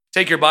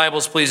Take your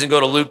Bibles, please, and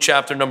go to Luke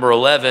chapter number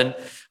 11.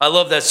 I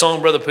love that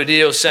song Brother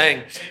Padillo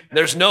sang.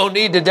 There's no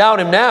need to doubt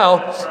him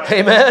now.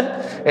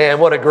 Amen. And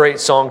what a great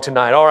song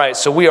tonight. All right,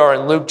 so we are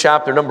in Luke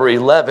chapter number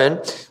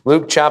 11.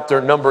 Luke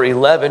chapter number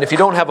 11. If you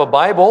don't have a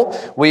Bible,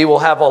 we will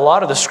have a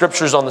lot of the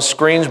scriptures on the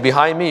screens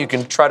behind me. You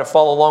can try to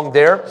follow along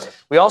there.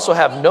 We also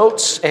have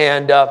notes,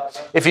 and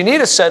if you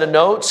need a set of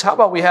notes, how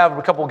about we have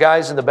a couple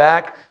guys in the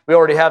back? We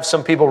already have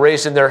some people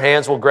raising their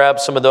hands. We'll grab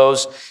some of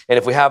those, and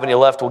if we have any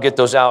left, we'll get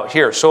those out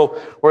here.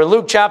 So we're in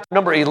Luke chapter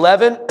number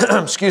 11,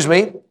 excuse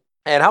me,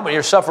 and how many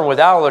are suffering with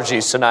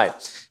allergies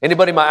tonight?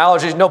 Anybody my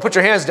allergies? No, put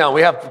your hands down.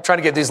 We have trying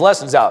to get these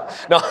lessons out.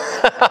 No,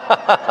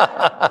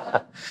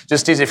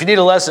 just teasing. If you need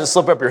a lesson,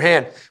 slip up your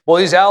hand. Well,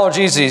 these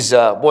allergies,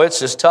 boy, it's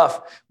just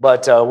tough.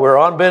 But we're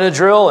on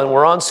Benadryl and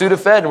we're on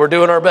Sudafed and we're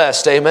doing our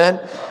best. Amen.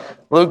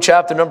 Luke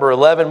chapter number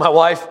 11. My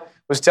wife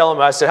was telling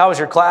me, I said, how was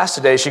your class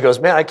today? She goes,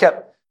 man, I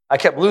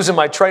kept losing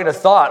my train of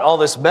thought, all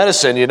this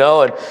medicine,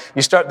 and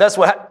you start,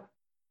 what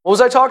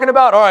was I talking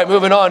about? All right,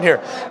 moving on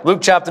here. Luke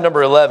chapter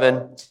number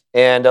 11,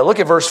 and look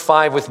at verse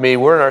 5 with me.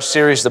 We're in our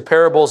series, The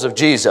Parables of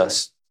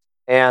Jesus,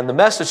 and the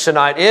message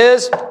tonight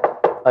is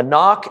a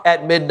knock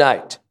at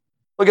midnight.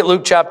 Look at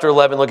Luke chapter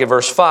 11, look at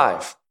verse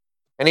 5.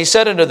 And he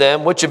said unto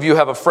them, which of you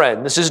have a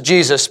friend? This is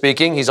Jesus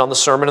speaking. He's on the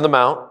Sermon on the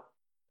Mount.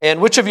 And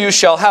which of you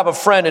shall have a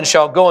friend and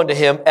shall go unto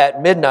him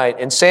at midnight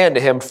and say unto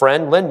him,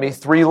 friend, lend me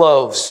 3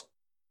 loaves.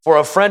 For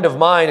a friend of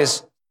mine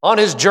is on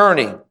his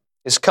journey,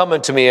 is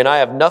coming to me, and I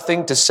have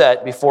nothing to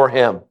set before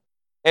him.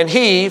 And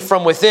he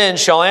from within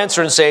shall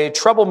answer and say,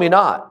 trouble me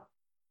not.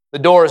 The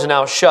door is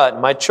now shut,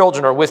 and my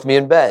children are with me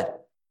in bed.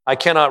 I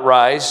cannot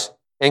rise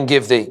and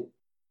give thee.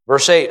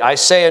 Verse 8, I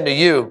say unto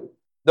you,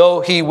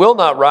 though he will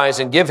not rise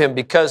and give him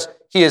because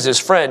he is his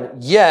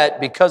friend,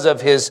 yet because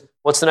of his,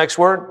 what's the next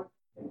word?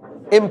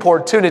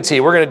 Importunity.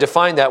 We're going to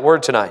define that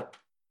word tonight.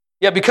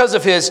 Yet because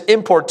of his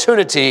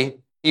importunity,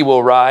 he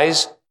will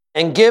rise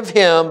and give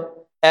him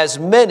as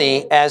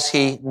many as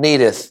he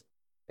needeth.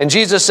 And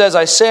Jesus says,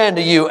 I say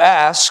unto you,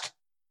 ask,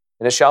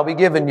 and it shall be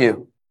given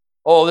you.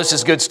 Oh, this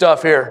is good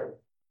stuff here.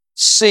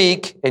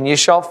 Seek, and ye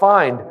shall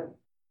find.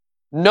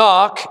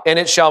 Knock, and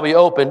it shall be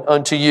opened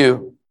unto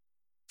you.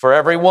 For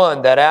every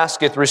one that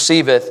asketh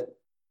receiveth,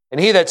 and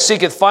he that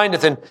seeketh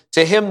findeth, and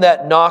to him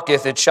that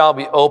knocketh it shall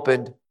be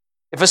opened.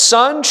 If a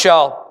son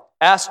shall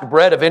ask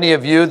bread of any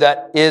of you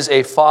that is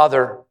a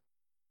father,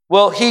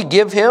 will he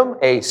give him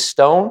a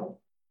stone?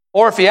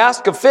 Or if he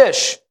ask a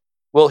fish,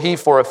 will he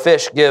for a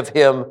fish give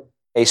him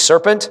a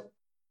serpent?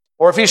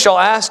 Or if he shall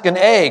ask an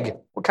egg,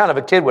 what kind of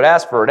a kid would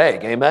ask for an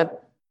egg, amen?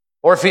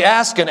 Or if he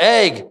ask an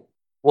egg,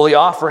 will he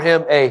offer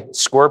him a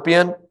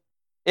scorpion?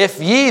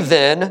 If ye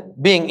then,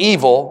 being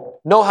evil,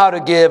 know how to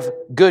give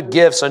good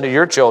gifts unto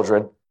your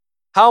children,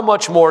 how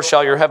much more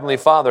shall your heavenly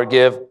Father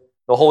give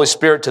the Holy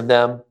Spirit to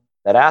them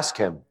that ask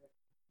him?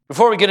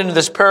 Before we get into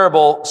this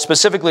parable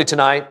specifically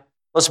tonight,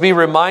 let's be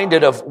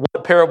reminded of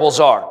what parables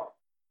are.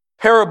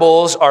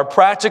 Parables are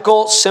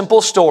practical,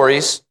 simple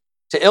stories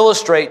to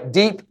illustrate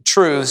deep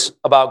truths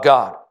about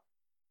God.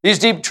 These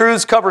deep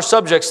truths cover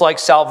subjects like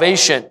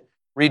salvation,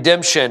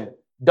 redemption,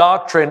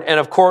 doctrine, and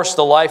of course,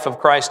 the life of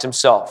Christ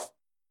himself.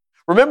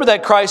 Remember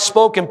that Christ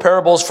spoke in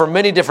parables for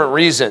many different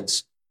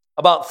reasons.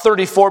 About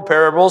 34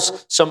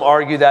 parables, some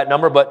argue that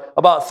number, but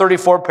about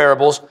 34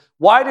 parables.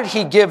 Why did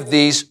he give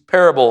these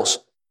parables?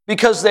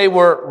 Because they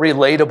were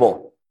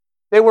relatable.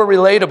 They were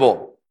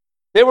relatable.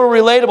 They were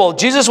relatable.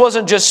 Jesus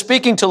wasn't just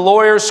speaking to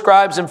lawyers,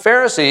 scribes, and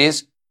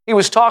Pharisees. He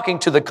was talking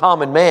to the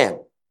common man,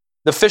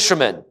 the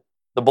fisherman,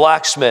 the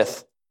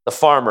blacksmith, the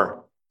farmer.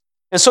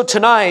 And so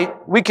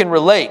tonight, we can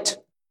relate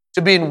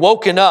to being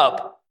woken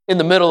up in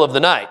the middle of the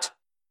night.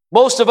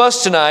 Most of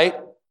us tonight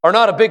are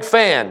not a big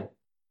fan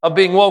of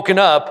being woken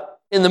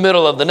up in the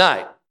middle of the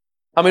night.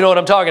 How many know what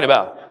I'm talking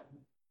about?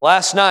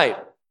 Last night,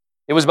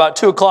 it was about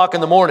 2 o'clock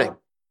in the morning.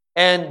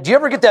 And do you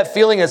ever get that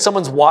feeling that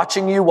someone's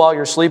watching you while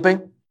you're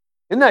sleeping?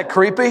 Isn't that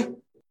creepy?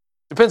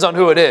 Depends on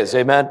who it is,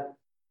 amen?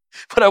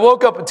 But I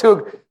woke up at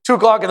 2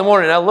 o'clock in the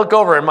morning and I look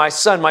over and my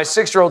son, my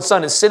 6-year-old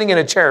son, is sitting in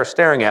a chair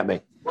staring at me.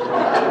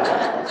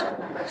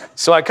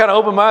 So I kind of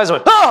opened my eyes and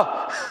went,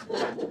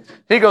 oh!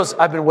 He goes,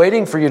 I've been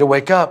waiting for you to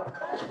wake up.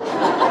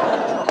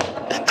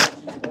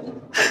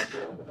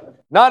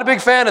 Not a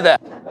big fan of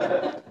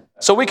that.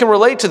 So we can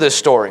relate to this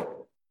story.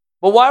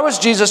 But why was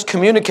Jesus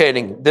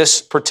communicating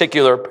this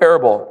particular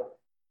parable?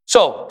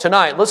 So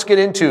tonight, let's get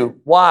into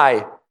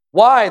why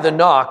the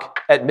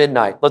knock at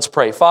midnight. Let's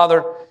pray.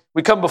 Father,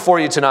 we come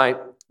before you tonight.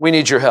 We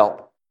need your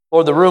help.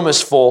 Lord, the room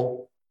is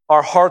full.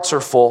 Our hearts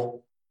are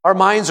full. Our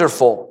minds are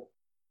full.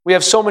 We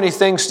have so many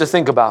things to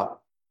think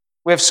about.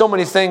 We have so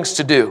many things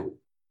to do.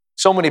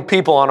 So many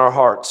people on our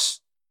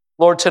hearts.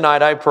 Lord,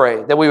 tonight I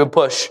pray that we would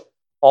push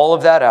all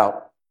of that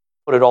out.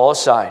 Put it all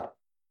aside.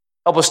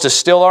 Help us to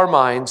still our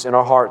minds and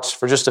our hearts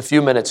for just a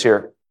few minutes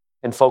here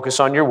and focus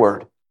on your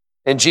word.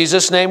 In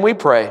Jesus' name we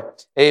pray.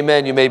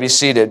 Amen. You may be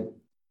seated.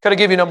 Can I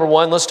give you number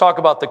one? Let's talk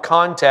about the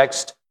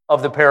context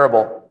of the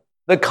parable.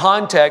 The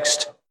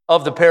context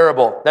of the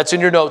parable. That's in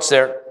your notes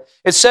there.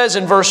 It says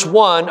in verse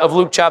 1 of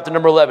Luke chapter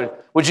number 11.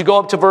 Would you go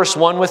up to verse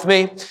 1 with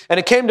me? And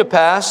it came to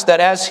pass that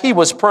as he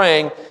was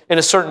praying in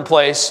a certain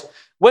place,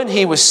 when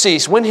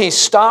he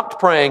stopped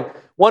praying,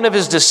 one of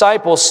his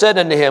disciples said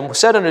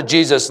unto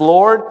Jesus,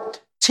 Lord,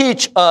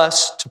 teach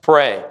us to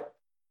pray.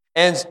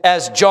 And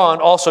as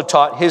John also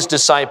taught his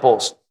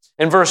disciples.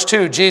 In verse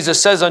 2,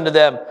 Jesus says unto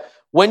them,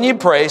 when ye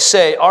pray,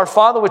 say, Our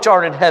Father which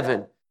art in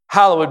heaven,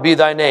 hallowed be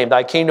thy name.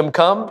 Thy kingdom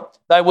come,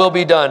 thy will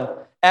be done,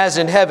 as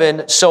in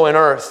heaven, so in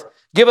earth.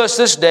 Give us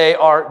this day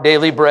our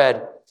daily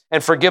bread,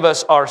 and forgive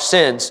us our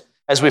sins,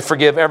 as we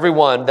forgive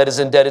everyone that is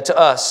indebted to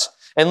us.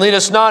 And lead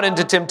us not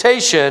into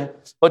temptation,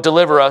 but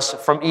deliver us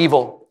from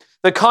evil.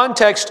 The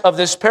context of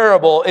this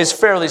parable is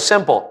fairly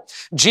simple.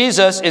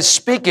 Jesus is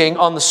speaking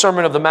on the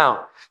Sermon of the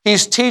Mount.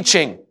 He's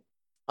teaching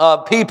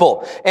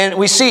people, and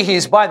we see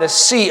he's by the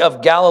Sea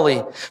of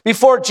Galilee.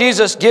 Before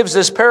Jesus gives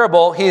this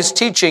parable, he is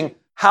teaching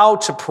how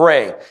to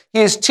pray. He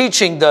is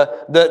teaching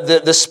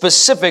the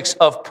specifics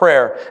of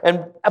prayer.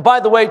 And by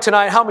the way,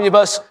 tonight, how many of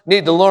us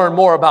need to learn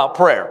more about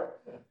prayer?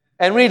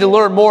 And we need to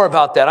learn more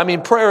about that. I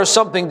mean, prayer is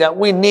something that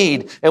we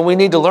need and we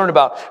need to learn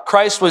about.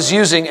 Christ was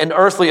using an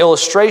earthly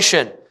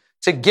illustration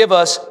to give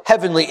us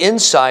heavenly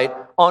insight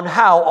on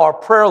how our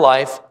prayer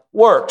life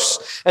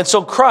works. And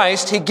so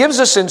Christ, he gives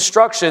us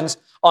instructions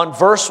on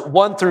verse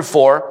 1 through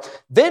 4.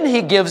 Then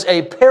he gives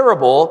a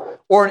parable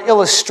or an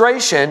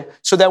illustration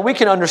so that we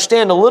can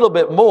understand a little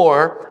bit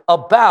more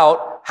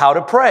about how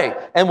to pray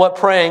and what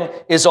praying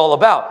is all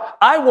about.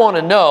 I want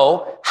to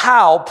know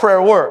how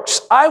prayer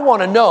works. I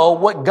want to know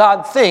what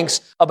God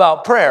thinks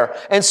about prayer.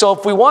 And so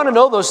if we want to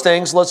know those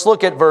things, let's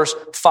look at verse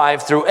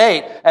 5 through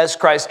 8 as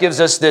Christ gives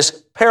us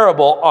this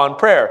parable on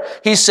prayer.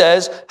 He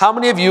says, how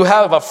many of you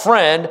have a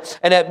friend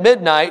and at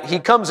midnight he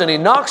comes and he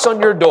knocks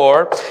on your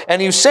door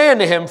and you say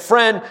unto him,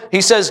 friend,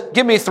 he says,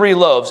 give me 3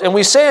 loaves. And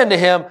we say unto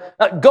him,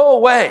 go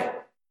away.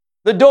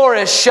 The door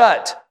is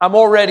shut. I'm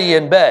already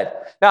in bed.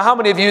 Now, how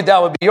many of you,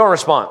 that would be your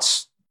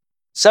response?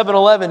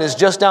 7-Eleven is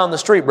just down the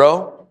street,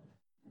 bro.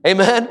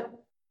 Amen?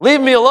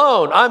 Leave me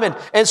alone. I'm in.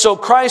 And so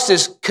Christ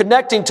is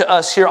connecting to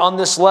us here on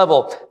this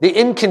level, the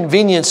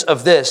inconvenience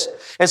of this.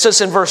 And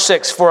says in verse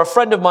 6, for a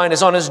friend of mine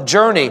is on his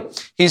journey.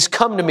 He's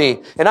come to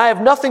me, and I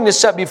have nothing to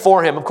set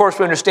before him. Of course,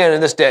 we understand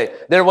in this day,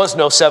 there was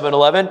no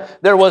 7-Eleven.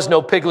 There was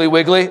no Piggly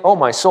Wiggly. Oh,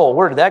 my soul,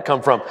 where did that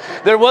come from?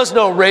 There was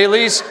no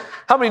Rayleigh's.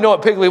 How many know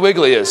what Piggly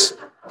Wiggly is?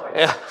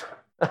 Yeah.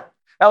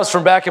 That was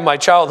from back in my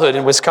childhood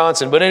in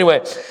Wisconsin. But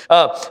anyway,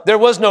 there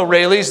was no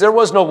Rayleigh's, there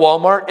was no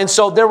Walmart, and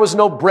so there was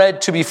no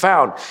bread to be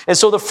found. And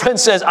so the friend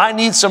says, I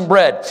need some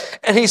bread.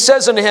 And he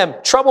says unto him,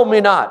 trouble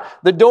me not,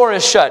 the door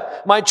is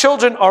shut. My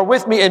children are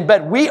with me in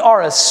bed. We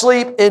are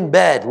asleep in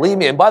bed. Leave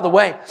me. And by the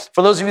way,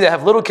 for those of you that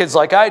have little kids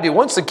like I do,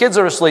 once the kids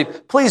are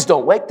asleep, please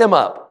don't wake them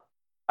up.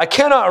 I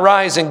cannot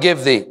arise and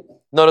give thee.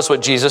 Notice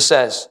what Jesus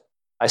says.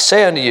 I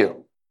say unto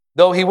you,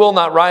 though he will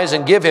not rise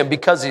and give him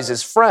because he's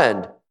his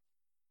friend,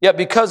 yet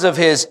because of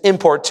his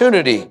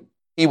importunity,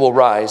 he will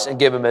rise and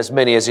give him as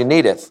many as he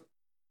needeth.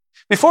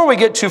 Before we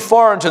get too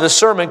far into the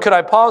sermon, could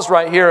I pause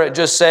right here and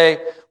just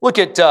say, look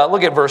at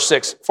verse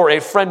 6, for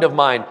a friend of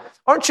mine.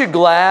 Aren't you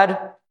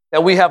glad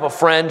that we have a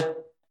friend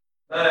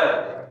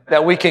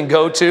that we can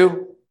go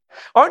to?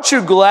 Aren't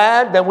you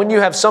glad that when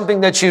you have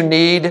something that you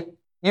need,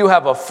 you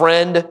have a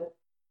friend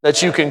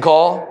that you can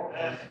call?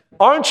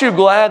 Aren't you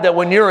glad that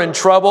when you're in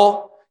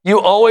trouble, you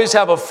always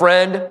have a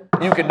friend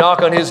you can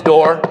knock on his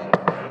door?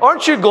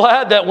 Aren't you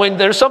glad that when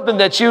there's something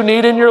that you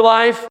need in your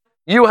life,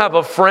 you have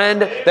a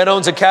friend that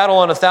owns a cattle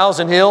on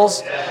 1,000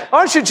 hills?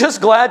 Aren't you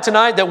just glad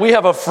tonight that we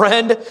have a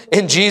friend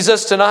in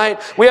Jesus tonight?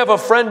 We have a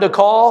friend to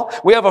call.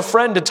 We have a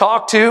friend to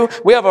talk to.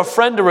 We have a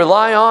friend to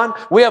rely on.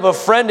 We have a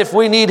friend if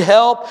we need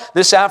help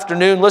this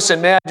afternoon. Listen,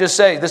 may I just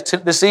say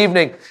this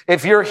evening,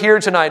 if you're here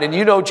tonight and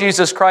you know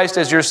Jesus Christ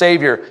as your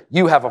Savior,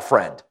 you have a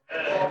friend.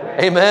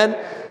 Amen.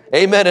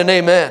 Amen and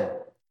amen.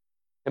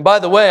 And by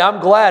the way, I'm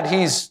glad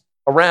he's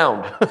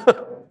around.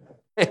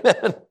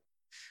 Amen.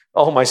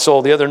 Oh, my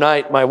soul. The other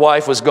night, my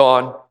wife was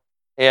gone,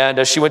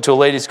 and she went to a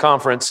ladies'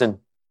 conference, and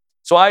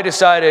so I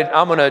decided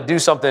I'm going to do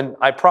something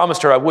I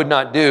promised her I would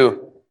not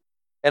do,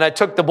 and I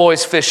took the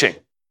boys fishing.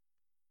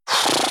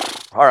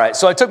 All right,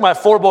 so I took my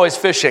 4 boys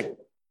fishing,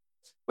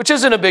 which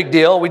isn't a big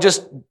deal. We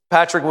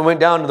went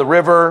down to the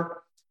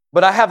river,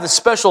 but I have this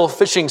special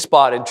fishing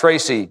spot in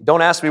Tracy.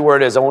 Don't ask me where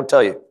it is. I won't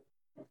tell you.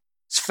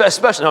 No,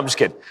 I'm just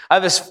kidding. I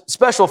have this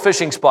special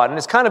fishing spot, and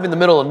it's kind of in the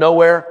middle of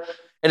nowhere.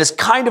 And it's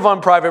kind of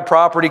on private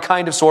property,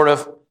 kind of, sort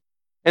of.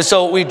 And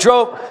so we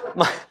drove,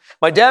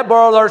 my dad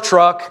borrowed our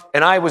truck,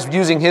 and I was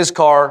using his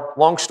car,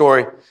 long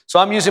story. So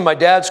I'm using my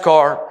dad's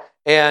car,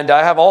 and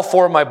I have all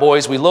 4 of my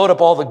boys. We load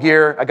up all the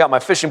gear. I got my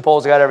fishing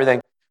poles, I got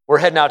everything. We're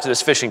heading out to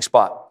this fishing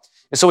spot.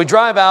 And so we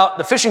drive out.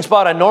 The fishing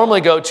spot I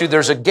normally go to,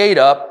 there's a gate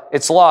up.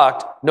 It's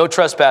locked, no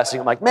trespassing.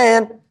 I'm like,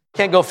 man,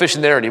 can't go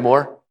fishing there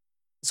anymore.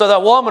 So I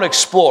thought, well, I'm going to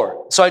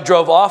explore. So I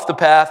drove off the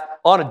path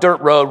on a dirt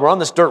road. We're on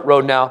this dirt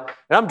road now,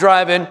 and I'm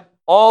driving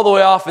all the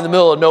way off in the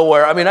middle of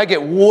nowhere. I mean, I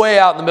get way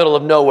out in the middle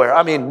of nowhere.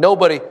 I mean,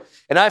 nobody.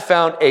 And I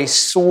found a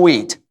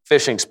sweet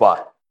fishing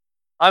spot.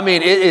 I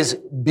mean, it is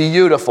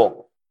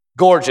beautiful.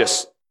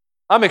 Gorgeous.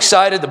 I'm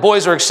excited. The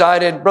boys are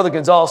excited. Brother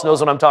Gonzalez knows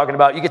what I'm talking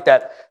about. You get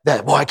that,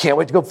 boy, I can't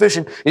wait to go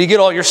fishing. And you get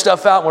all your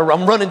stuff out. And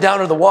I'm running down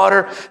to the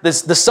water. The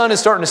sun is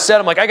starting to set.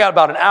 I'm like, I got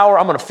about an hour.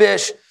 I'm going to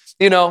fish,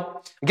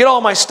 Get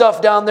all my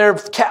stuff down there,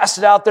 cast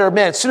it out there.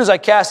 Man, as soon as I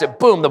cast it,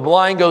 boom, the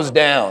line goes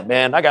down.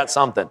 Man, I got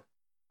something.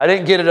 I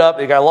didn't get it up.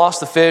 I lost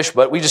the fish,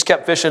 but we just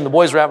kept fishing. The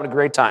boys were having a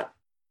great time.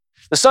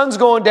 The sun's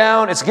going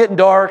down. It's getting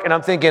dark. And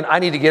I'm thinking, I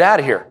need to get out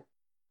of here.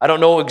 I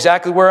don't know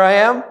exactly where I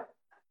am.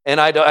 And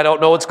I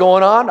don't know what's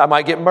going on. I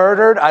might get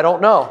murdered. I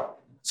don't know.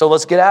 So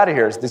let's get out of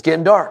here. It's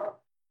getting dark.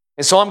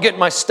 And so I'm getting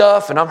my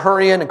stuff and I'm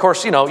hurrying. Of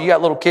course, you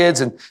got little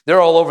kids and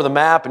they're all over the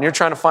map and you're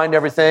trying to find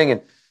everything.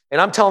 And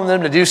I'm telling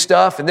them to do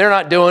stuff and they're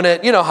not doing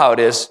it. You know how it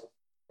is.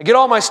 I get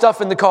all my stuff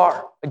in the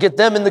car. I get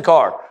them in the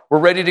car. We're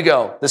ready to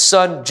go. The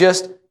sun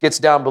just gets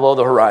down below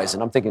the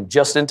horizon. I'm thinking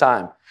just in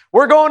time.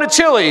 We're going to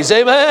Chili's.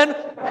 Amen.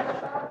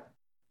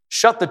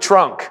 Shut the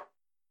trunk.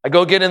 I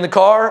go get in the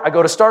car. I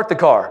go to start the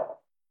car.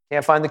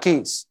 Can't find the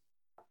keys.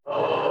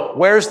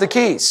 Where's the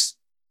keys?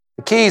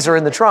 The keys are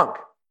in the trunk.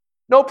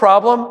 No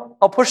problem.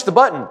 I'll push the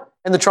button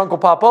and the trunk will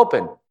pop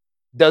open.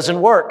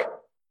 Doesn't work.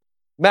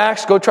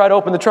 Max, go try to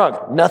open the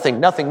trunk.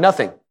 Nothing.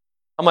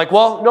 I'm like,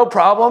 well, no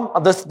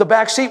problem. The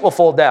back seat will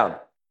fold down.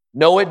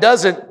 No, it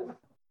doesn't.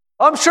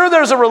 I'm sure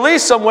there's a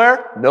release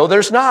somewhere. No,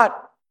 there's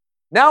not.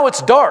 Now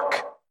it's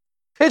dark.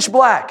 Pitch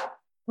black.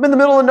 I'm in the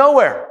middle of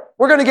nowhere.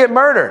 We're going to get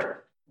murdered.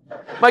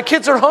 My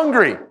kids are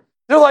hungry.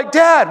 They're like,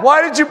 Dad,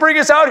 why did you bring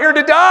us out here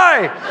to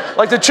die?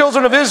 Like the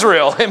children of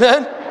Israel,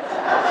 amen?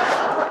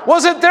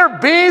 Wasn't there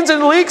beans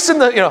and leeks in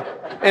the,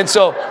 And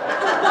so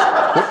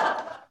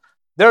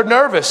they're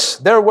nervous.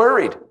 They're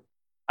worried.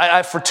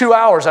 For 2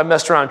 hours, I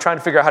messed around trying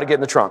to figure out how to get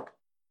in the trunk.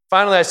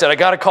 Finally, I said, I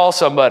got to call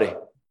somebody.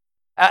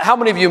 How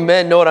many of you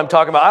men know what I'm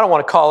talking about? I don't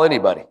want to call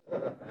anybody.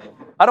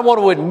 I don't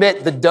want to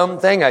admit the dumb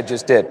thing I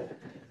just did.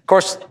 Of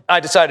course, I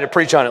decided to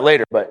preach on it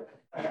later, but...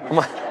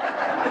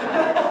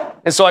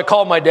 And so I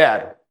called my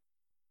dad.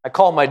 I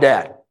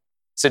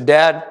said,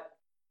 Dad,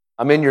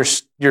 I'm in your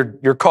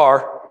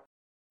car.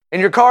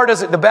 And your car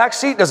the back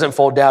seat doesn't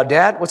fold down,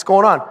 Dad. What's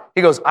going on?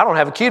 He goes, I don't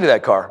have a key to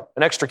that car,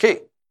 an extra key.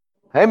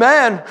 Hey,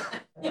 man,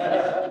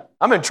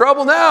 I'm in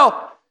trouble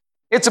now.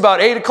 It's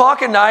about 8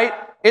 o'clock at night.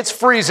 It's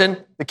freezing.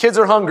 The kids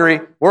are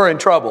hungry. We're in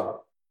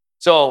trouble.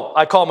 So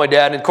I call my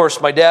dad. And of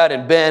course, my dad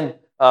and Ben,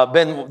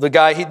 the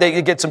guy,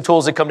 they get some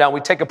tools. They come down.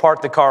 We take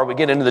apart the car. We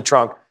get into the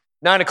trunk.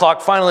 9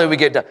 o'clock, finally we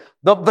get done.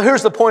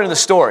 Here's the point of the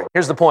story.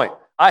 Here's the point.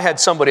 I had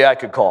somebody I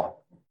could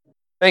call.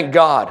 Thank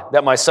God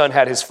that my son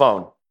had his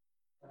phone,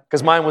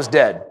 because mine was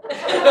dead.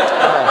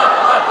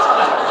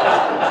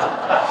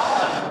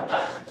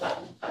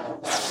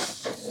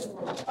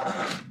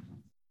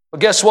 But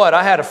guess what?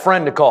 I had a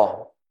friend to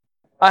call.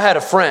 I had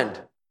a friend.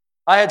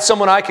 I had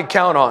someone I could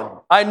count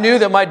on. I knew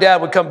that my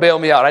dad would come bail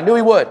me out. I knew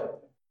he would.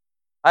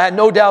 I had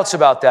no doubts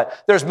about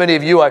that. There's many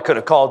of you I could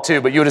have called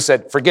too, but you would have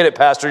said, forget it,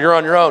 Pastor, you're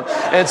on your own.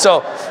 And so,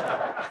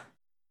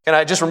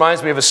 it just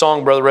reminds me of a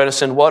song, Brother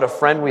Redison, what a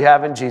friend we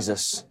have in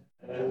Jesus.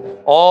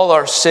 All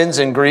our sins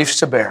and griefs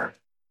to bear.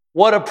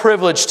 What a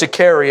privilege to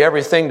carry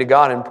everything to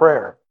God in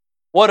prayer.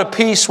 What a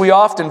peace we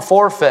often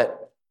forfeit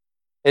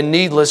and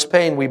needless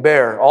pain we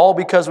bear, all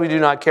because we do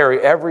not carry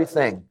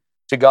everything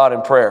to God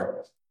in prayer.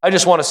 I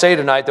just want to say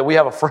tonight that we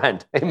have a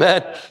friend.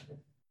 Amen.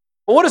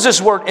 But what does this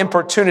word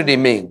importunity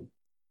mean?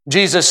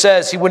 Jesus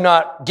says he would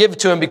not give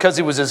to him because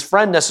he was his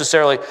friend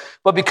necessarily,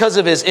 but because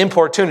of his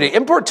importunity.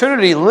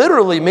 Importunity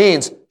literally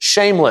means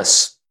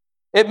shameless.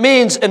 It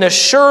means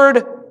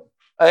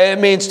it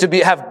means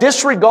to have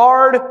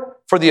disregard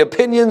for the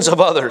opinions of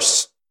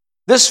others.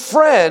 This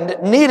friend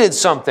needed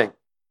something.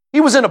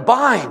 He was in a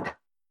bind.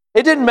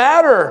 It didn't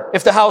matter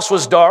if the house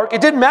was dark.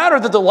 It didn't matter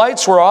that the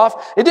lights were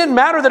off. It didn't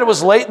matter that it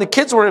was late and the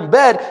kids were in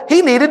bed.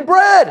 He needed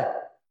bread.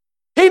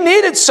 He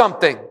needed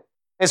something.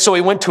 And so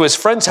he went to his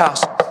friend's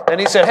house and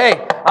he said,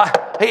 hey,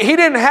 he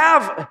didn't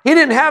have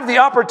the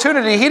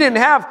opportunity. He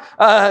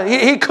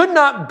could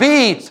not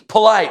be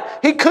polite.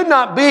 He could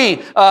not be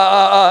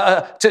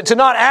to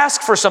not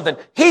ask for something.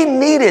 He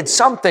needed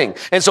something.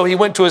 And so he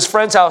went to his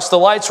friend's house. The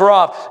lights were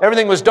off.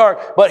 Everything was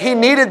dark, but he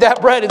needed that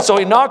bread. And so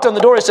he knocked on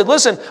the door. He said,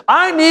 listen,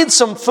 I need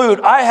some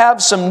food. I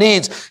have some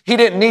needs. He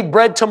didn't need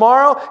bread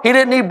tomorrow. He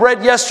didn't need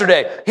bread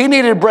yesterday. He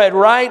needed bread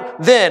right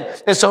then.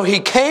 And so he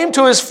came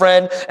to his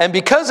friend, and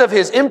because of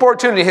his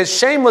importunity, his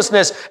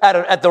shamelessness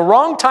at the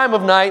wrong time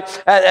of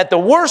night, at the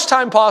worst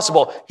time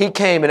possible, he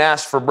came and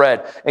asked for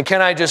bread. And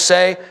can I just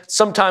say,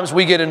 sometimes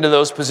we get into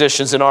those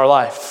positions in our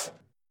life.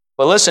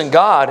 But listen,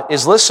 God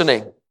is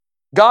listening.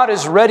 God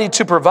is ready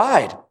to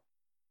provide.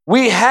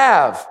 We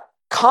have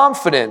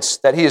confidence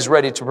that he is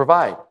ready to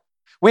provide.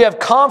 We have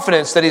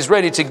confidence that he's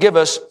ready to give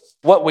us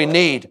what we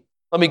need.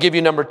 Let me give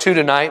you number 2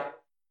 tonight.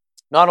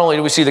 Not only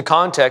do we see the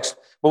context,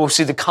 but we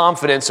see the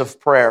confidence of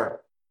prayer.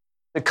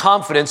 The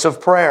confidence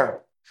of prayer.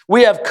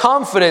 We have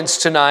confidence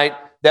tonight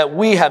that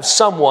we have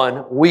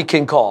someone we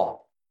can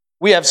call.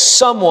 We have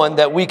someone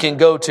that we can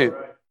go to.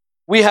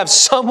 We have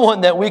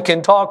someone that we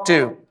can talk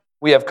to.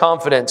 We have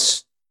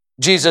confidence.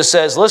 Jesus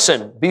says,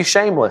 listen, be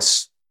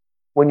shameless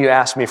when you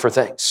ask me for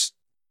things.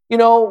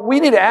 we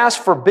need to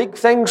ask for big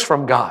things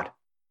from God.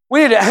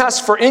 We need to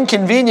ask for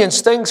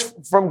inconvenience things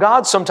from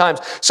God sometimes.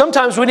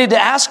 Sometimes we need to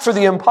ask for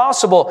the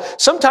impossible.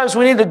 Sometimes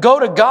we need to go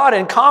to God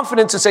in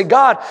confidence and say,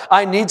 God,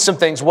 I need some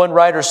things. One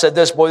writer said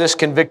this, boy, this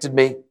convicted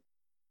me.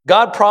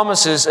 God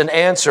promises an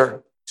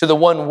answer to the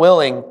one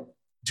willing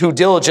who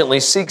diligently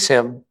seeks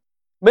him.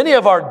 Many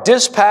of our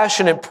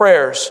dispassionate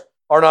prayers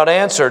are not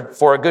answered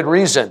for a good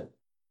reason.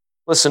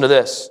 Listen to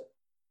this.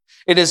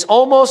 It is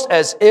almost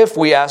as if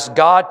we ask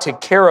God to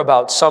care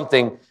about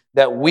something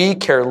that we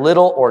care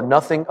little or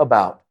nothing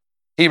about.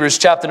 Hebrews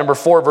chapter number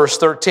 4, verse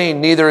 13,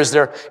 neither is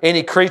there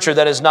any creature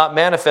that is not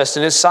manifest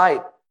in his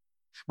sight,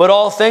 but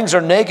all things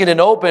are naked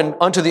and open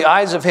unto the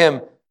eyes of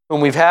him whom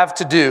we have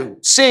to do.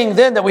 Seeing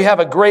then that we have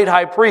a great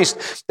high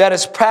priest that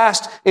has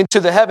passed into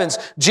the heavens,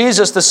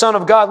 Jesus, the Son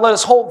of God, let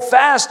us hold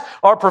fast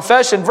our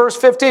profession. Verse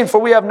 15, for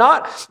we have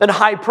not an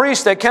high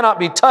priest that cannot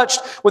be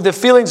touched with the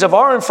feelings of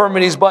our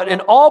infirmities, but in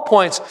all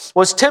points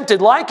was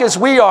tempted like as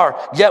we are,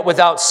 yet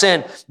without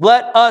sin.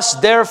 Let us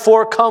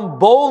therefore come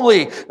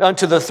boldly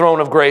unto the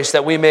throne of grace,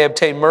 that we may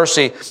obtain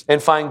mercy and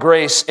find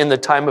grace in the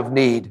time of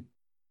need.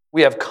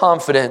 We have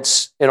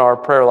confidence in our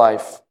prayer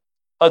life.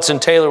 Hudson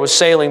Taylor was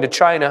sailing to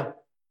China.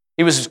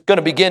 He was going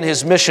to begin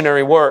his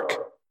missionary work.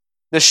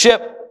 The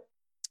ship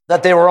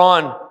that they were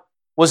on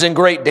was in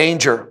great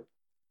danger.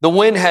 The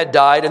wind had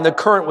died, and the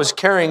current was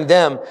carrying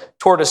them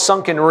toward a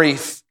sunken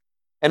reef,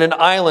 and an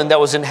island that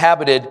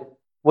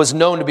was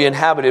known to be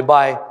inhabited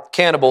by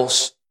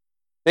cannibals.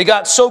 They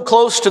got so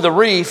close to the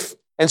reef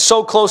and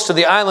so close to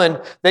the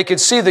island, they could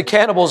see the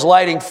cannibals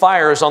lighting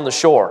fires on the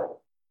shore.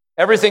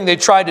 Everything they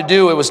tried to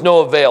do, it was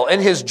no avail.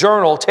 In his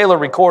journal, Taylor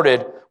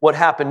recorded what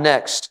happened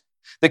next.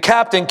 The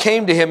captain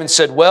came to him and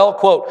said, well,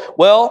 quote,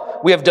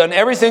 well, we have done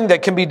everything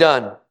that can be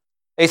done.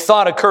 A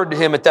thought occurred to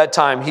him at that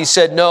time. He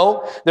said,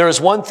 no, there is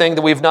one thing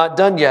that we've not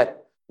done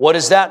yet. What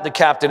is that? The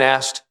captain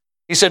asked.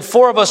 He said,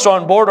 4 of us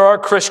on board are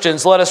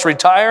Christians. Let us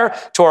retire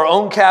to our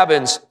own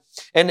cabins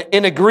and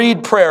in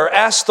agreed prayer,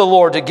 ask the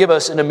Lord to give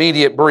us an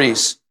immediate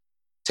breeze.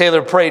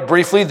 Taylor prayed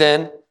briefly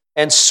then,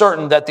 and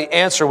certain that the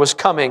answer was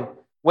coming,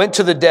 went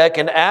to the deck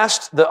and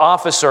asked the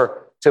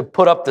officer to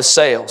put up the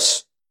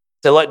sails,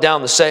 to let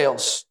down the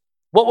sails.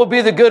 What would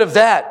be the good of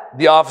that?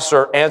 The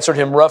officer answered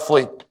him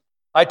roughly.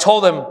 I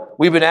told him,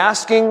 we've been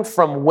asking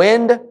for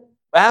wind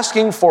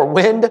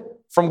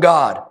from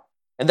God,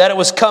 and that it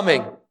was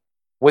coming.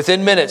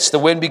 Within minutes, the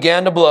wind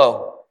began to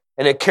blow,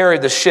 and it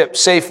carried the ship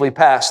safely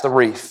past the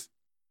reef.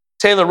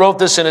 Taylor wrote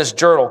this in his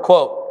journal,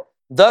 quote,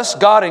 thus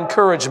God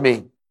encouraged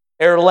me,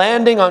 ere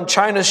landing on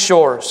China's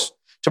shores,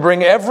 to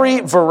bring every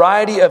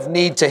variety of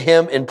need to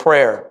him in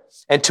prayer,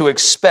 and to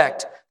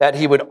expect that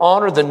he would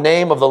honor the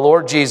name of the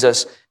Lord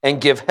Jesus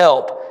and give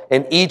help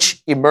in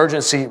each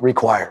emergency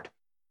required.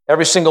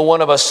 Every single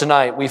one of us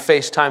tonight, we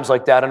face times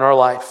like that in our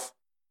life.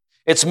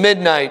 It's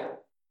midnight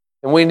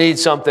and we need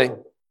something.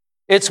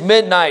 It's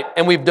midnight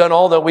and we've done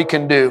all that we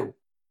can do.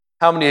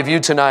 How many of you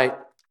tonight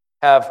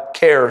have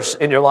cares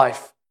in your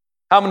life?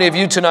 How many of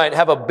you tonight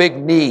have a big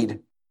need?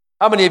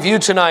 How many of you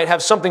tonight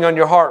have something on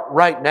your heart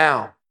right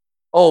now?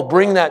 Oh,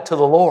 bring that to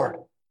the Lord.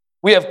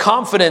 We have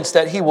confidence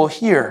that he will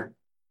hear.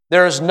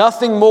 There is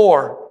nothing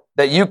more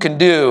that you can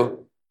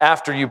do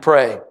after you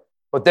pray,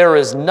 but there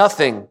is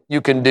nothing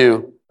you can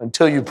do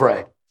until you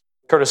pray.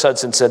 Curtis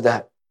Hudson said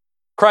that.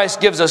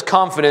 Christ gives us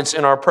confidence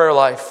in our prayer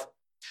life.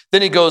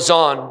 Then he goes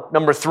on,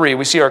 number 3,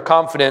 we see our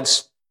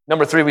confidence.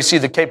 Number 3, we see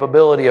the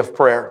capability of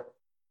prayer.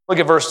 Look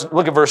at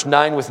verse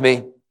 9 with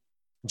me.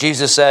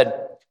 Jesus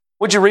said,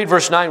 would you read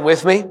verse 9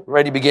 with me?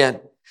 Ready,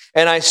 begin.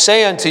 And I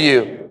say unto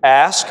you,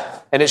 ask,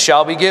 and it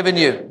shall be given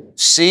you.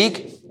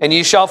 Seek, and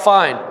ye shall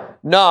find.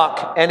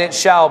 Knock, and it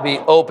shall be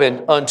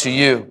opened unto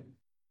you.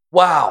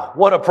 Wow,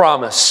 what a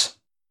promise.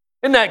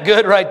 Isn't that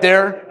good right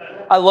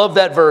there? I love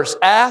that verse.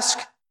 Ask,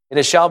 and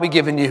it shall be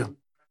given you.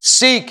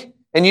 Seek,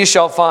 and you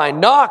shall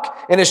find.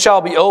 Knock, and it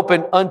shall be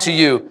opened unto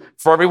you.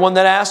 For everyone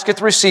that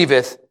asketh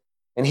receiveth,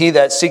 and he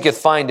that seeketh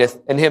findeth,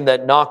 and him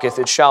that knocketh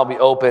it shall be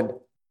opened.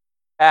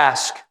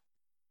 Ask,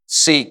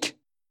 seek,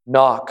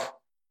 knock.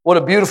 What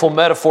a beautiful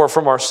metaphor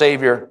from our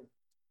Savior.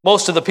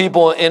 Most of the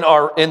people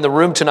in the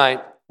room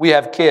tonight, we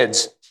have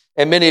kids.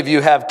 And many of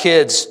you have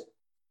kids.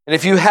 And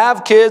if you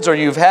have kids or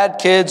you've had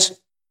kids,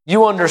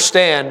 you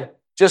understand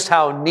just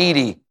how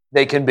needy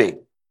they can be.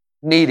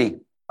 Needy.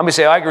 Let me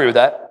say, I agree with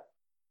that.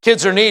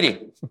 Kids are needy.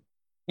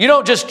 You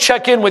don't just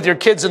check in with your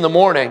kids in the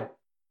morning,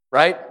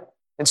 right?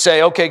 And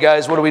say, okay,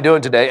 guys, what are we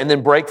doing today? And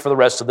then break for the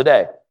rest of the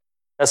day.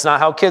 That's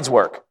not how kids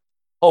work.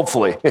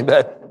 Hopefully.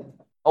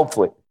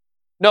 Hopefully.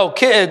 No,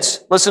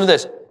 kids, listen to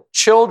this.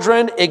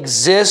 Children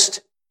exist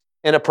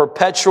in a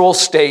perpetual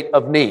state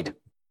of need.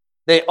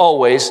 They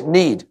always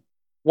need.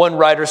 One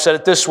writer said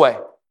it this way.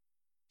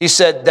 He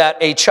said that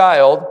a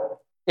child,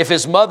 if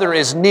his mother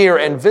is near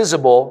and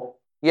visible,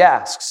 he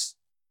asks.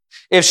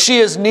 If she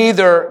is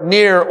neither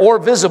near or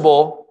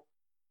visible,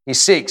 he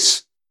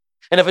seeks.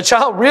 And if a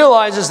child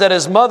realizes that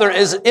his mother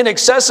is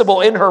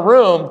inaccessible in her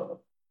room,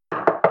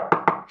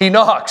 he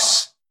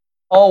knocks,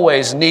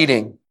 always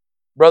needing.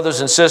 Brothers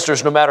and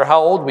sisters, no matter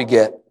how old we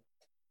get,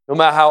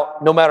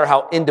 no matter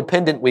how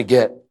independent we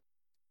get,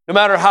 no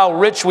matter how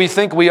rich we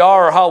think we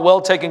are or how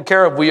well taken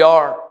care of we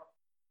are,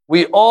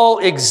 we all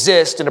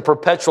exist in a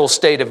perpetual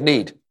state of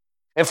need.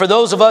 And for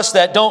those of us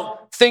that don't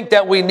think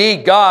that we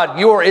need God,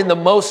 you are in the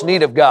most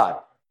need of God.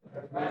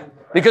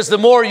 Because the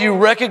more you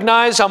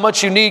recognize how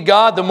much you need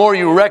God, the more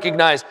you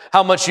recognize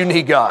how much you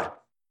need God.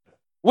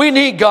 We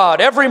need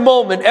God every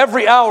moment,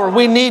 every hour.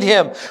 We need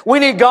Him. We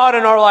need God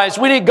in our lives.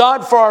 We need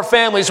God for our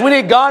families. We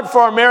need God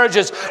for our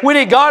marriages. We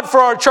need God for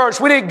our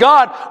church. We need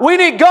God. We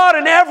need God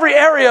in every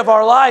area of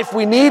our life.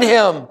 We need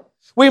Him.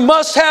 We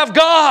must have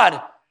God.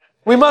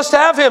 We must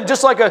have Him,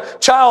 just like a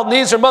child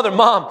needs their mother.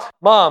 Mom.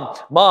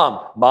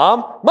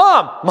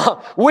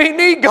 We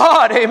need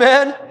God,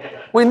 amen?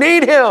 We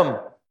need Him.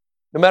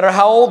 No matter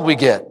how old we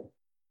get,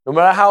 no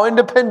matter how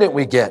independent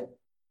we get,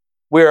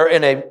 we are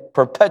in a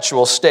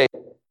perpetual state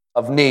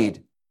of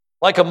need.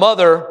 Like a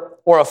mother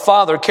or a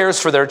father cares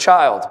for their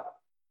child.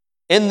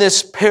 In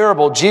this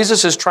parable,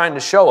 Jesus is trying to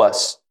show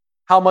us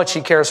how much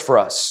He cares for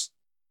us.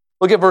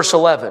 Look at verse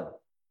 11.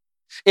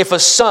 If a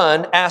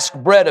son asks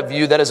bread of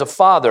you that is a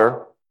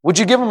father, would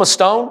you give him a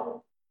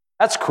stone?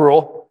 That's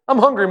cruel. I'm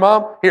hungry,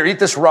 Mom. Here, eat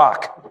this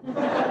rock.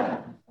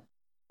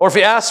 Or if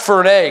he asks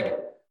for an egg,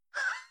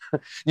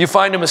 you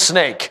find him a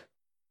snake.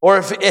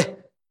 Or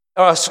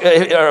a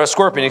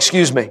scorpion,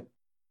 excuse me.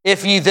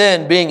 If ye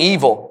then, being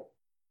evil,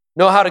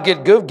 know how to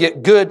give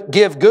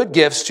good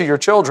gifts to your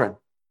children,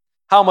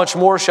 how much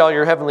more shall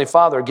your heavenly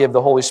Father give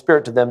the Holy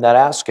Spirit to them that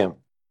ask Him?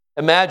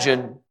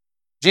 Imagine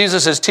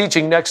Jesus is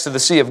teaching next to the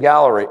Sea of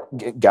Galilee.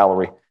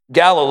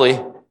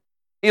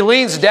 He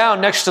leans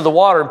down next to the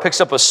water and picks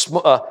up a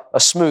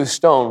smooth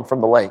stone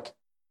from the lake.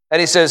 And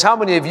He says, how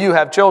many of you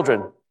have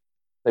children?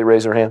 They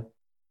raise their hand.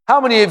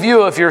 How many of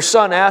you, if your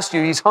son asks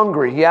you, he's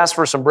hungry, he asks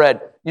for some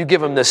bread, you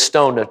give him this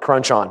stone to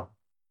crunch on?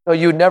 No,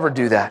 you would never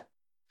do that.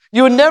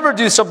 You would never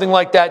do something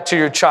like that to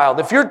your child.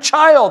 If your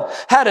child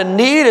had a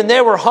need and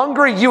they were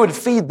hungry, you would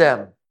feed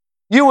them.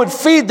 You would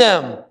feed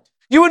them.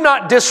 You would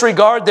not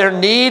disregard their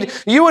need.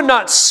 You would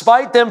not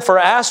spite them for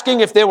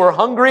asking if they were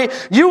hungry.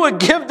 You would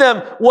give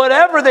them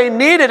whatever they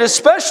needed,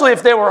 especially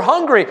if they were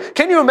hungry.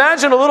 Can you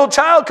imagine a little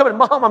child coming,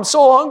 Mom, I'm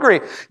so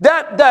hungry.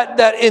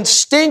 That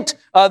instinct,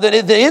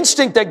 the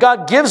instinct that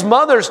God gives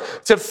mothers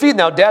to feed.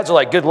 Now, dads are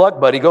like, good luck,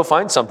 buddy, go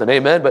find something,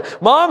 amen.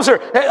 But moms are,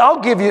 hey,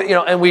 I'll give you,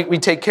 and we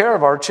take care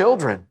of our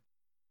children.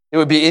 It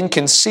would be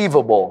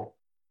inconceivable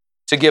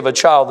to give a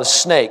child a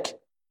snake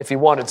if he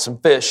wanted some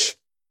fish.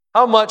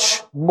 How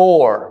much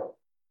more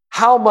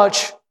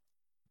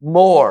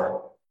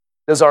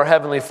does our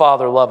Heavenly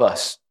Father love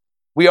us?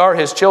 We are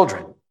His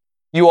children.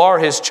 You are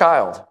His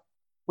child.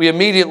 We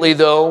immediately,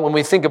 though, when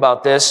we think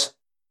about this,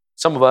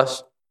 some of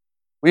us,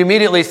 we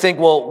immediately think,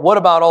 well, what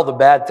about all the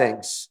bad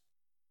things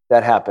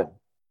that happen?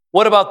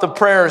 What about the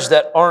prayers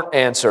that aren't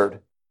answered?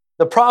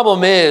 The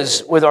problem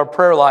is with our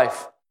prayer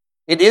life,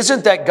 it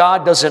isn't that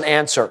God doesn't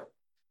answer.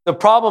 The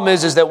problem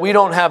is that we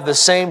don't have the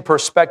same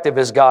perspective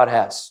as God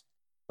has.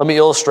 Let me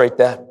illustrate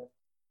that.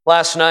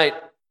 Last night,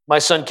 my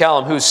son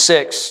Callum, who's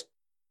 6,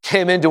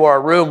 came into our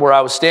room where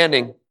I was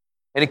standing,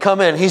 and he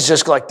come in, he's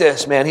just like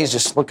this, man. He's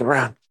just looking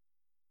around.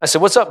 I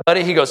said, what's up,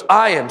 buddy? He goes,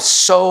 I am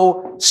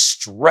so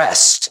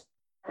stressed.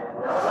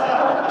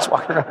 Just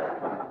walking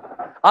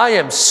around. I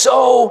am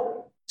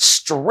so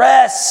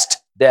stressed,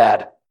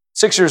 Dad.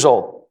 6 years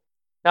old.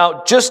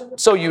 Now, just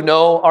so you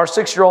know, our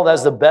 6-year-old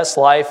has the best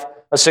life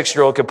a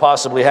 6-year-old could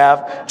possibly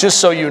have. Just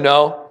so you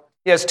know,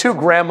 he has 2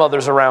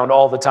 grandmothers around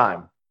all the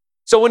time.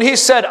 So when he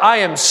said, I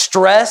am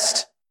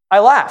stressed, I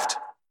laughed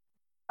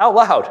out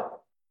loud.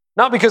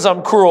 Not because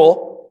I'm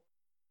cruel,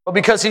 but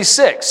because he's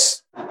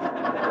 6.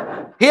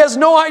 He has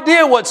no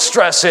idea what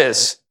stress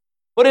is.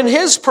 But in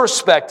his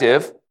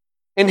perspective,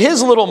 in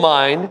his little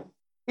mind,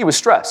 he was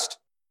stressed.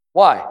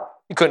 Why?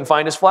 He couldn't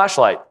find his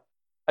flashlight.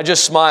 I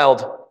just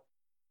smiled.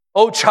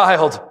 Oh,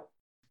 child,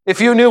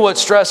 if you knew what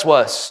stress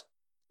was,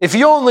 if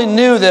you only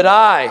knew that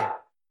I,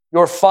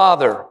 your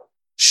Father,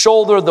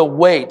 shoulder the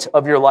weight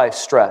of your life's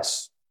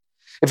stress.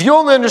 If you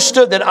only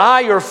understood that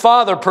I, your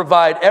Father,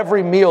 provide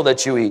every meal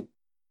that you eat.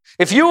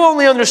 If you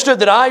only understood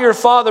that I, your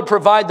Father,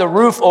 provide the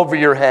roof over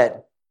your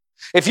head.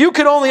 If you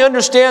could only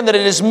understand that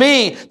it is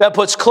me that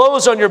puts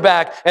clothes on your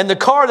back and the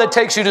car that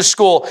takes you to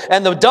school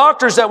and the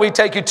doctors that we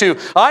take you to.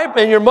 I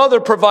and your mother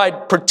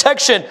provide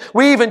protection.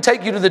 We even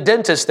take you to the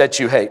dentist that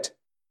you hate.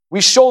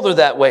 We shoulder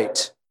that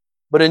weight.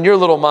 But in your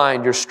little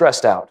mind, you're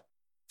stressed out.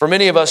 For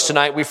many of us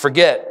tonight, we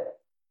forget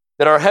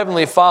that our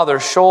Heavenly Father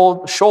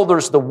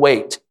shoulders the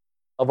weight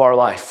of our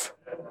life.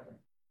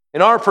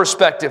 In our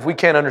perspective, we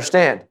can't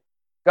understand.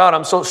 God,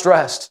 I'm so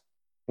stressed.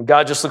 And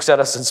God just looks at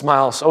us and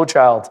smiles. Oh,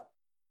 child,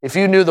 if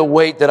you knew the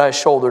weight that I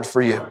shouldered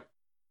for you,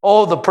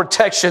 oh, the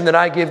protection that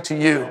I give to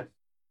you,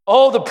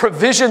 oh, the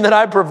provision that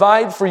I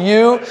provide for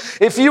you,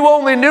 if you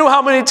only knew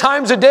how many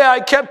times a day I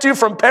kept you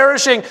from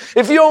perishing,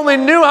 if you only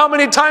knew how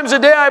many times a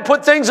day I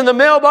put things in the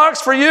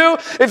mailbox for you,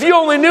 if you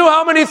only knew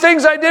how many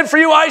things I did for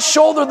you, I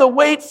shoulder the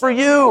weight for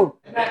you.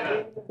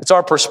 It's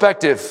our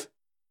perspective.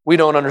 We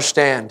don't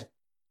understand.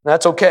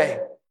 That's okay.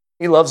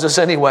 He loves us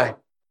anyway.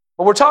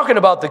 But we're talking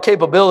about the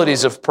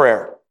capabilities of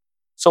prayer.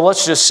 So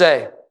let's just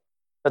say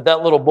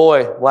that little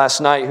boy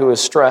last night who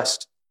was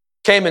stressed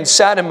came and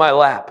sat in my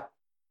lap.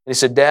 And he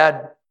said,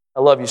 Dad,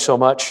 I love you so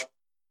much.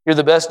 You're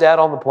the best dad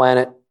on the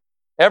planet.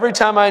 Every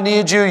time I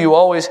need you, you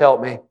always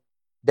help me.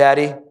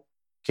 Daddy,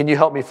 can you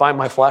help me find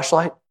my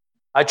flashlight?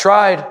 I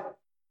tried.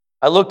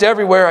 I looked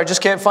everywhere. I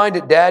just can't find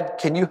it. Dad,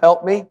 can you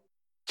help me?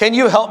 Can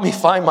you help me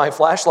find my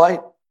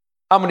flashlight?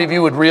 How many of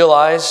you would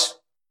realize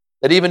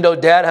that even though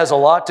Dad has a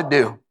lot to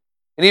do,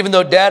 and even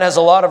though Dad has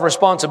a lot of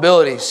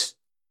responsibilities,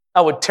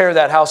 I would tear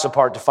that house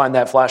apart to find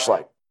that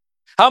flashlight?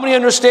 How many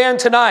understand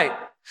tonight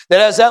that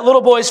as that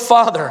little boy's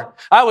father,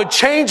 I would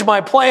change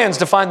my plans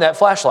to find that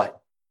flashlight?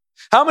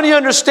 How many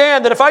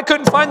understand that if I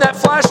couldn't find that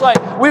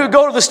flashlight, we would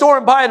go to the store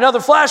and buy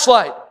another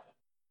flashlight?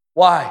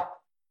 Why?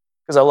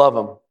 Because I love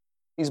him.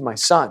 He's my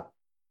son.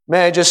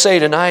 May I just say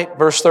tonight,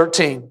 verse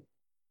 13,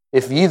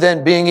 if ye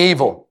then being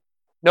evil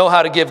know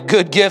how to give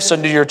good gifts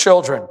unto your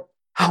children,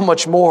 how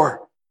much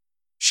more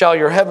shall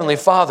your heavenly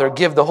Father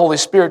give the Holy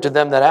Spirit to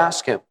them that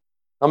ask him?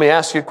 Let me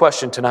ask you a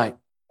question tonight.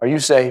 Are you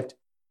saved?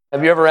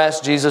 Have you ever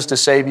asked Jesus to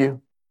save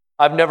you?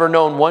 I've never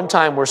known one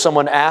time where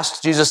someone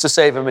asked Jesus to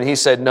save him and he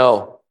said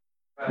no.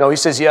 No, he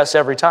says yes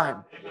every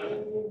time.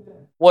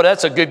 Well,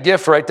 that's a good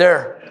gift right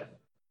there.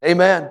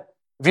 Amen.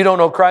 If you don't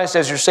know Christ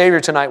as your Savior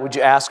tonight, would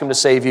you ask him to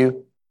save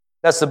you?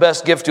 That's the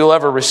best gift you'll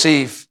ever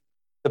receive.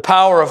 The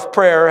power of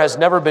prayer has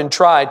never been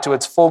tried to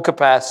its full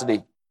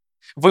capacity.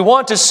 If we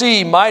want to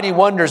see mighty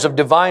wonders of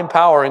divine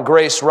power and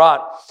grace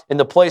wrought in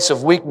the place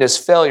of weakness,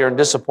 failure, and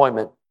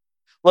disappointment,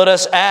 let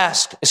us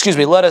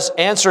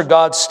answer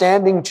God's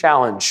standing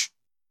challenge.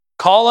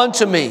 Call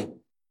unto me,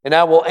 and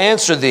I will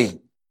answer thee,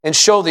 and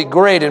show thee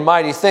great and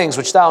mighty things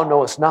which thou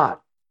knowest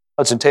not.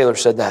 Hudson Taylor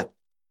said that.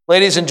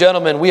 Ladies and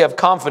gentlemen, we have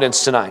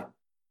confidence tonight.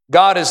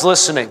 God is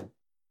listening.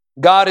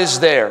 God is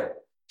there.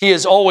 He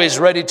is always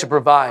ready to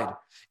provide.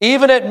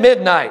 Even at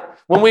midnight,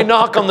 when we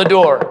knock on the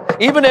door,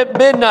 even at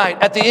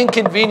midnight at the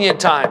inconvenient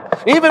time,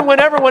 even when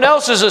everyone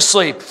else is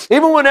asleep,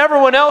 even when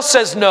everyone else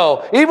says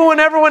no, even when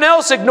everyone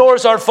else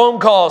ignores our phone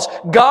calls,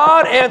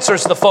 God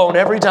answers the phone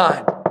every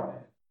time.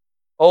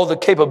 Oh, the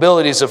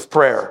capabilities of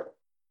prayer.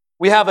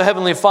 We have a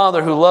Heavenly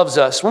Father who loves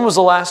us. When was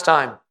the last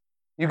time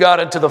you got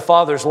into the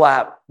Father's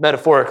lap,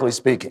 metaphorically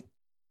speaking,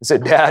 and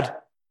said, Dad,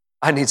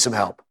 I need some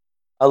help.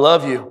 I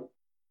love you.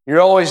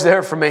 You're always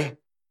there for me.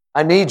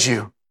 I need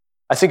you.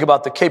 I think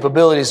about the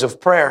capabilities of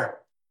prayer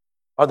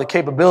are the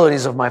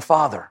capabilities of my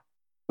Father.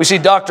 We see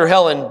Dr.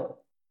 Helen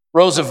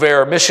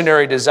Roosevelt,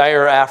 missionary to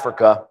Zaire,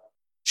 Africa.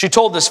 She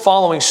told this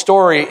following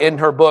story in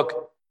her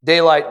book,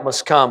 Daylight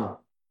Must Come.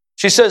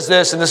 She says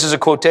this, and this is a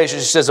quotation.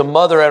 She says, a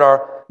mother at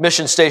our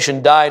mission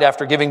station died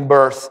after giving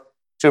birth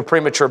to a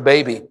premature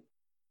baby.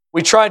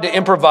 We tried to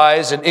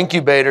improvise an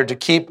incubator to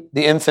keep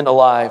the infant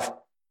alive,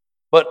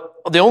 but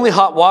the only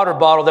hot water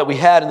bottle that we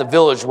had in the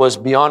village was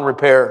beyond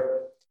repair.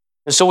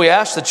 And so we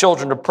asked the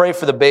children to pray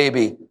for the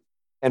baby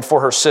and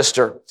for her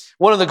sister.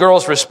 One of the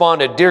girls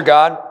responded, Dear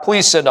God,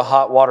 please send a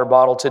hot water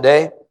bottle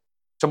today.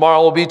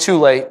 Tomorrow will be too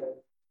late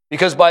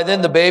because by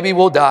then the baby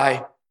will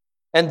die.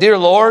 And dear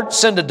Lord,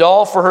 send a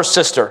doll for her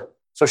sister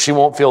so she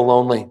won't feel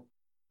lonely.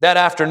 That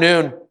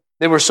afternoon,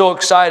 they were so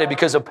excited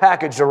because a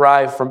package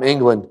arrived from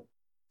England.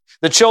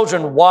 The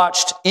children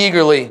watched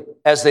eagerly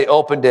as they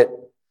opened it.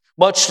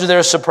 Much to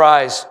their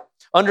surprise,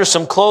 under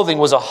some clothing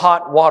was a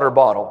hot water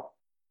bottle.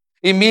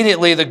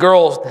 Immediately, the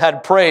girl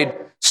had prayed,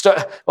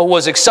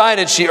 was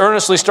excited. She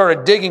earnestly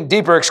started digging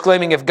deeper,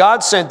 exclaiming, if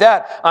God sent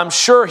that, I'm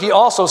sure he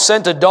also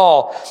sent a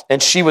doll. And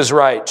she was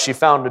right. She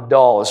found a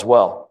doll as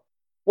well.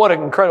 What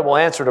an incredible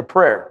answer to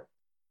prayer.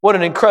 What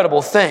an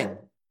incredible thing.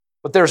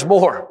 But there's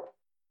more.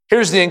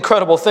 Here's the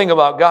incredible thing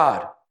about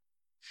God.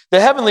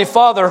 The Heavenly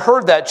Father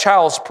heard that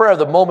child's prayer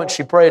the moment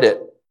she prayed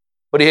it,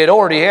 but he had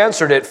already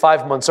answered it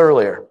 5 months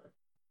earlier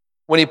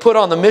when he put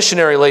on the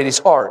missionary lady's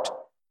heart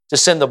to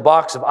send the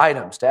box of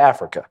items to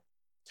Africa.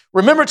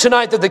 Remember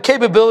tonight that the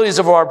capabilities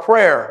of our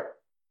prayer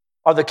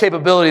are the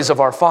capabilities of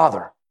our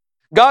Father.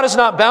 God is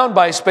not bound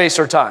by space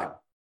or time.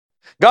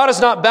 God is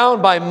not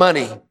bound by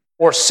money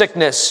or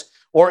sickness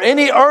or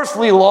any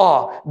earthly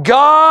law.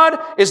 God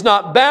is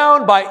not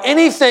bound by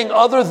anything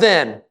other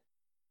than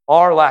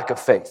our lack of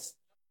faith.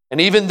 And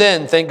even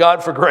then, thank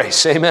God for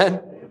grace. Amen?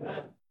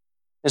 Amen.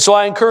 And so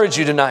I encourage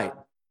you tonight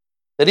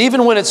that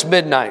even when it's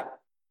midnight,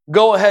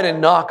 go ahead and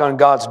knock on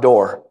God's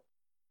door.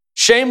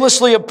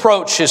 Shamelessly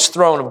approach his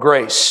throne of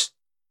grace,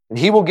 and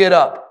he will get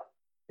up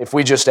if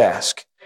we just ask.